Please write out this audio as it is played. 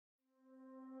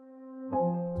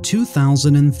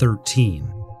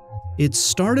2013. It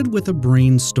started with a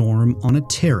brainstorm on a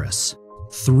terrace,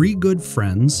 3 good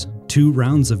friends, 2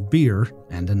 rounds of beer,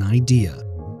 and an idea.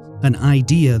 An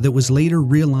idea that was later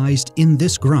realized in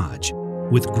this garage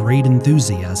with great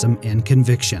enthusiasm and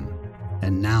conviction.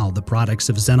 And now the products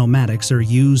of XenomatiX are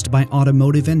used by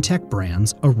automotive and tech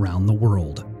brands around the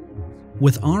world.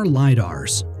 With our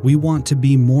LiDARs, we want to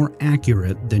be more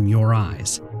accurate than your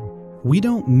eyes. We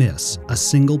don't miss a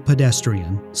single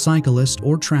pedestrian, cyclist,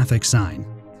 or traffic sign.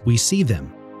 We see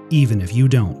them, even if you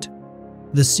don't.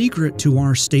 The secret to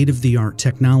our state-of-the-art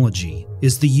technology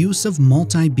is the use of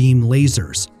multi-beam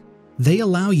lasers. They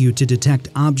allow you to detect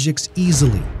objects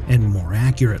easily and more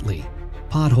accurately.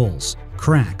 Potholes,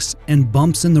 cracks, and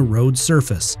bumps in the road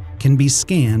surface can be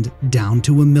scanned down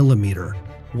to a millimeter.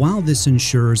 While this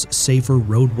ensures safer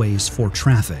roadways for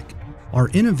traffic, our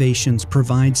innovations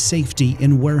provide safety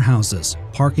in warehouses,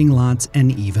 parking lots,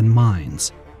 and even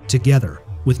mines. Together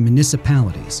with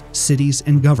municipalities, cities,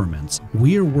 and governments,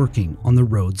 we are working on the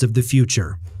roads of the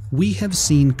future. We have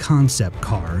seen concept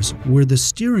cars where the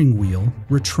steering wheel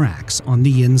retracts on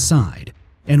the inside,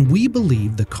 and we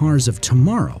believe the cars of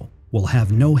tomorrow will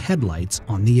have no headlights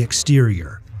on the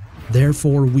exterior.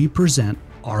 Therefore, we present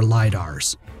our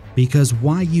LiDARs, because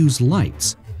why use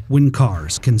lights when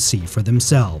cars can see for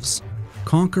themselves?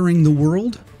 Conquering the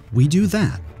world? We do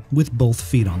that with both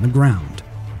feet on the ground.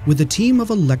 With a team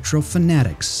of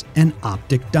electro-fanatics and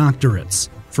optic doctorates,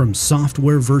 from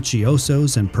software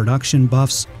virtuosos and production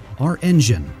buffs, our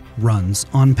engine runs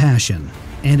on passion.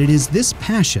 And it is this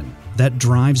passion that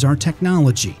drives our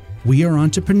technology. We are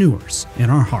entrepreneurs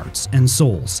in our hearts and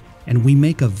souls, and we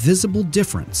make a visible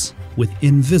difference with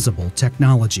invisible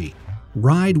technology.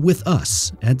 Ride with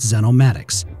us at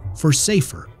XenomatX for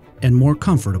safer and more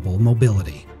comfortable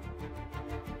mobility.